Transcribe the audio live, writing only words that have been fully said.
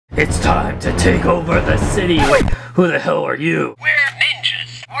It's time to take over the city. Wait, who the hell are you? We're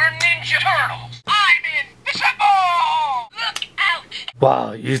ninjas. We're Ninja Turtles. I'm invisible! Look out!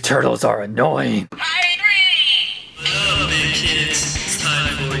 Wow, you turtles are annoying. I agree! Hello, big kids. It's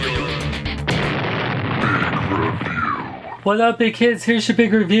time for your What up, big kids? Here's your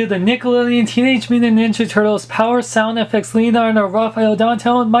big review. The Nickelodeon Teenage Mutant Ninja Turtles Power Sound Effects Leonardo, Raphael,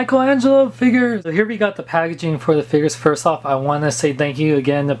 Donatello, and Michelangelo figures. So here we got the packaging for the figures. First off, I want to say thank you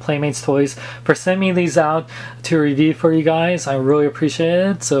again to Playmates Toys for sending me these out to review for you guys. I really appreciate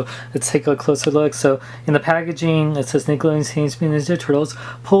it. So let's take a closer look. So in the packaging, it says Nickelodeon Teenage Mutant Ninja Turtles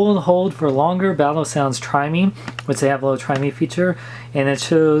pull and hold for longer battle sounds. Try me, which they have a little try me feature, and it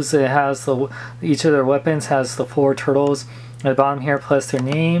shows it has each of their weapons has the 4 turtles at the bottom here plus their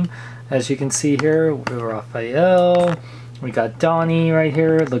name. As you can see here, Raphael, we got Donnie right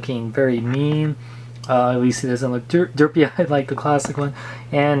here looking very mean. At least he doesn't look derpy-eyed like the classic one.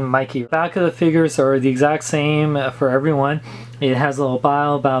 And Mikey. Back of the figures are the exact same for everyone. It has a little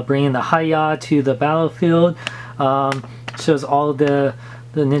bio about bringing the Hiya to the battlefield. Shows all the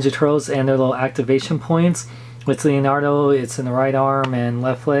Ninja Turtles and their little activation points. With Leonardo, it's in the right arm and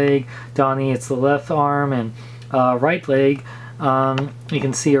left leg. Donnie, it's the left arm and right leg. You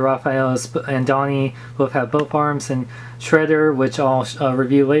can see Raphael and Donnie both have both arms, and Shredder, which I'll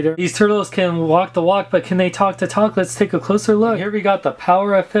review later. These turtles can walk the walk, but can they talk the talk? Let's take a closer look. Here we got the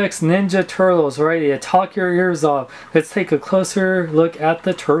Power FX Ninja Turtles ready to talk your ears off. Let's take a closer look at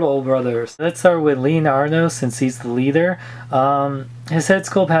the Turtle Brothers. Let's start with Leonardo, since he's the leader. His head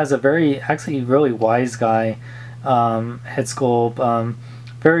sculpt has a actually really wise guy head sculpt.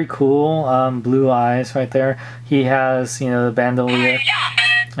 Very cool, blue eyes right there. He has, you know, the bandolier,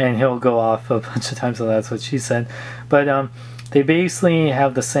 and he'll go off a bunch of times, so that's what she said. But they basically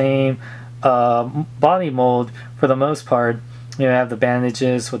have the same body mold for the most part. You know, have the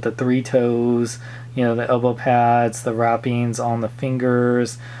bandages with the 3 toes, you know, the elbow pads, the wrappings on the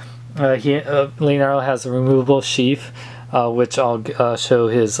fingers. Leonardo has a removable sheath, which I'll show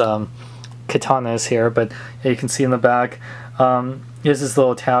his katanas here, but you can see in the back. Here's this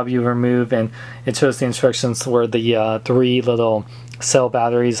little tab you remove, and it shows the instructions where the 3 little cell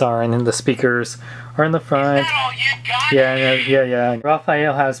batteries are, and then the speakers are in the front. Yeah.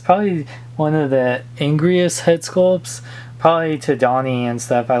 Raphael has probably one of the angriest head sculpts, probably to Donnie and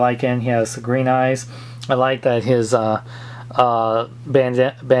stuff. I like it. He has the green eyes. I like that his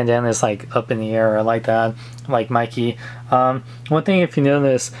bandana is like up in the air. I like that. Like Mikey. One thing, if you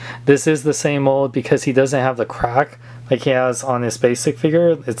notice, this is the same mold because he doesn't have the crack like he has on his basic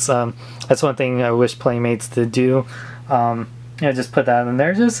figure. It's that's one thing I wish Playmates did do. Yeah, just put that in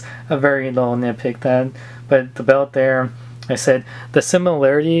there. Just a very little nitpick that. But the belt there, I said the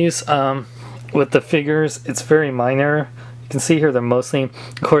similarities with the figures, it's very minor. You can see here they're mostly,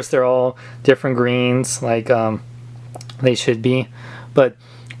 of course, they're all different greens like they should be, but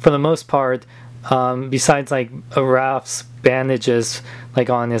for the most part, besides like Raph's bandages like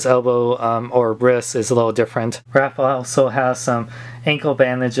on his elbow or wrist is a little different. Raph also has some ankle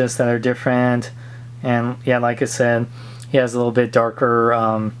bandages that are different, and yeah, like I said, he has a little bit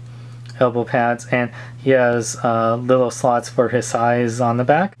darker elbow pads, and he has little slots for his eyes on the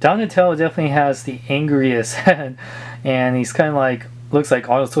back. Donatello definitely has the angriest head, and he's kind of like, looks like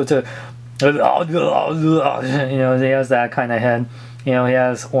all sorts of, you know, he has that kind of head. You know, he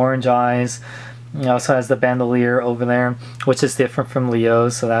has orange eyes. He also has the bandolier over there, which is different from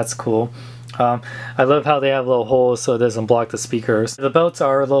Leo's, so that's cool. I love how they have little holes so it doesn't block the speakers. The belts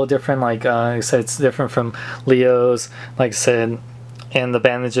are a little different, like I said, it's different from Leo's, like I said, and the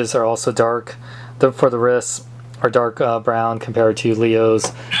bandages are also dark. For the wrists are dark brown compared to Leo's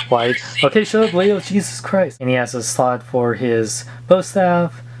white. Okay, shut up, Leo, Jesus Christ. And he has a slot for his bow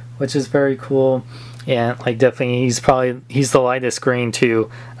staff, which is very cool. Yeah, like definitely he's the lightest green too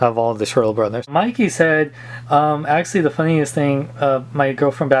of all of the Turtle Brothers. Mikey's head, actually the funniest thing, my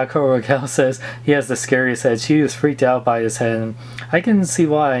girlfriend back home, Raquel, says he has the scariest head. She was freaked out by his head, and I can see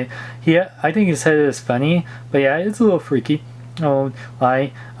why. I think his head is funny, but yeah, it's a little freaky. Oh,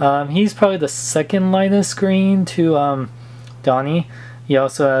 lie. He's probably the second lightest green to Donnie. He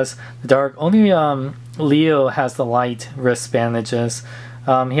also has the dark. Only Leo has the light wrist bandages.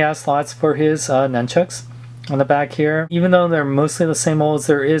 He has slots for his nunchucks on the back here. Even though they're mostly the same molds,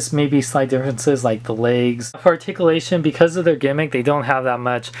 there is maybe slight differences like the legs. For articulation, because of their gimmick, they don't have that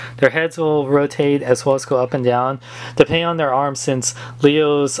much. Their heads will rotate as well as go up and down, depending on their arm. Since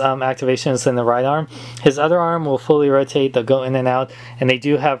Leo's activation is in the right arm, his other arm will fully rotate, they'll go in and out, and they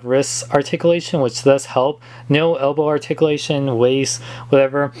do have wrist articulation, which does help. No elbow articulation, waist,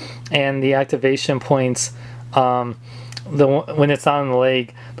 whatever, and the activation points, when it's not on the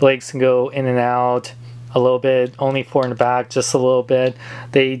leg, The legs can go in and out a little bit, only 4 in the back, just a little bit.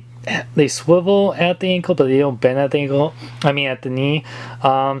 They swivel at the ankle, but they don't bend at the ankle. I mean at the knee.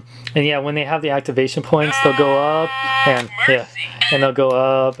 And yeah, when they have the activation points, they'll go up and yeah, and they'll go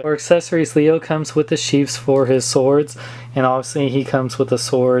up. For accessories, Leo comes with the sheaths for his swords, and obviously he comes with the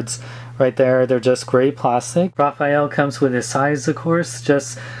swords right there. They're just gray plastic. Raphael comes with his sides, of course,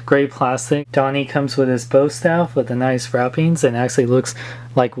 just gray plastic. Donnie comes with his bow staff with the nice wrappings and actually looks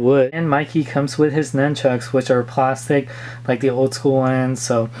like wood. And Mikey comes with his nunchucks, which are plastic like the old school ones,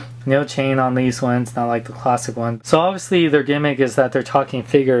 so no chain on these ones, not like the classic one. So obviously their gimmick is that they're talking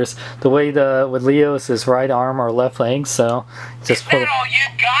figures. The way with Leo's is right arm or left leg, so just pull it. All you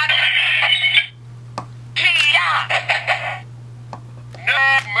got? Hiya!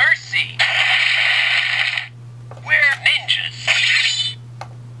 No mercy. We're ninjas.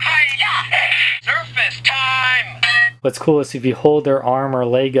 Hiya! Surface time. What's cool is if you hold their arm or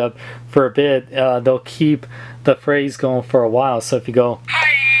leg up for a bit, they'll keep the phrase going for a while. So if you go,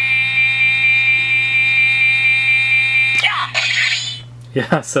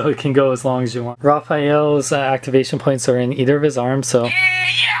 yeah, so it can go as long as you want. Raphael's activation points are in either of his arms, so. Yeah.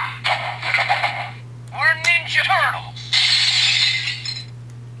 We're Ninja Turtles.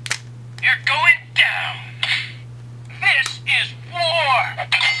 You're going down. This is war.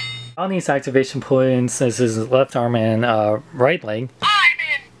 On these activation points is his left arm and right leg. I'm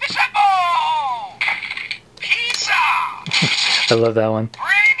invisible. Peace out. I love that one.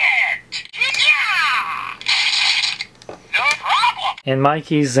 Bring it. Yeah. No problem. And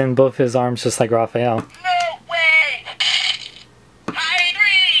Mikey's in both his arms just like Raphael. No way.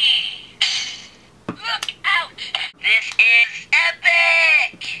 Hydri. Look out. This is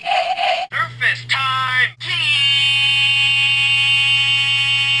epic. Surface time.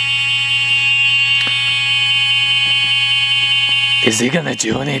 Is he gonna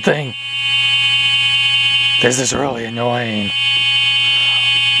do anything? This is really annoying.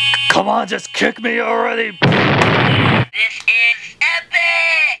 Come on, just kick me already! This is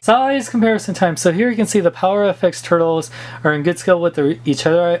epic. Size comparison time. So here you can see the Power FX turtles are in good skill with each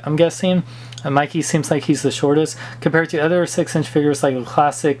other, I'm guessing. Mikey seems like he's the shortest compared to other 6-inch figures like the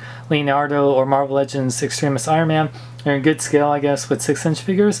classic Leonardo or Marvel Legends Extremis Iron Man. They're in good scale, I guess, with 6-inch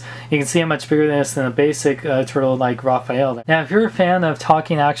figures. You can see how much bigger this than a basic turtle like Raphael. Now, if you're a fan of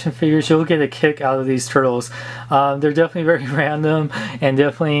talking action figures, you'll get a kick out of these turtles. They're definitely very random, and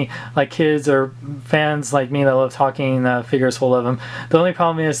definitely like kids or fans like me that love talking figures will love them. The only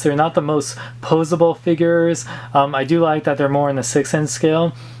problem is they're not the most posable figures. I do like that they're more in the 6-inch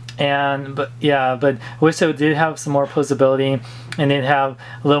scale. But I wish they did have some more posability and they'd have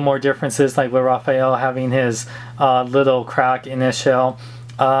a little more differences, like with Raphael having his little crack in his shell.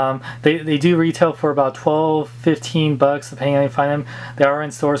 They do retail for about $12-15 depending on how you find them. They are in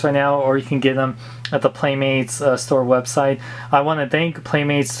stores right now, or you can get them at the Playmates store website. I want to thank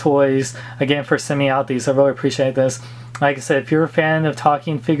Playmates Toys again for sending me out these. I really appreciate this. Like I said, if you're a fan of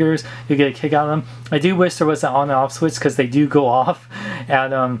talking figures, you get a kick out of them. I do wish there was an on and off switch because they do go off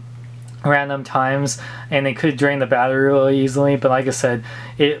at random times and they could drain the battery really easily. But like I said,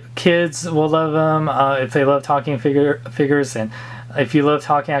 kids will love them if they love talking figures, and if you love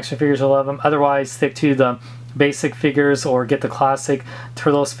talking action figures, you'll love them. Otherwise, stick to the basic figures or get the classic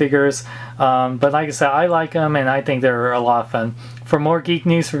Turtles figures. But like I said, I like them and I think they're a lot of fun. For more geek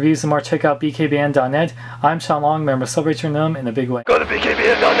news, reviews, and more, check out bkbn.net. I'm Sean Long. Remember, celebrate your gnome in a big way. Go to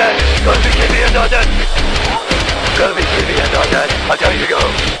bkbn.net. Go to bkbn.net. Go to bkbn.net. I tell you to go.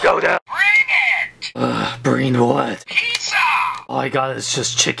 Go down. Bring it. Bring what? Pizza. All I got is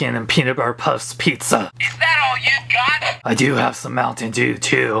just chicken and peanut butter puffs pizza. Is that all you got? I do have some Mountain Dew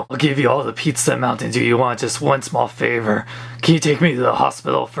too. I'll give you all the pizza and Mountain Dew you want, just one small favor. Can you take me to the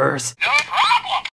hospital first? No problem.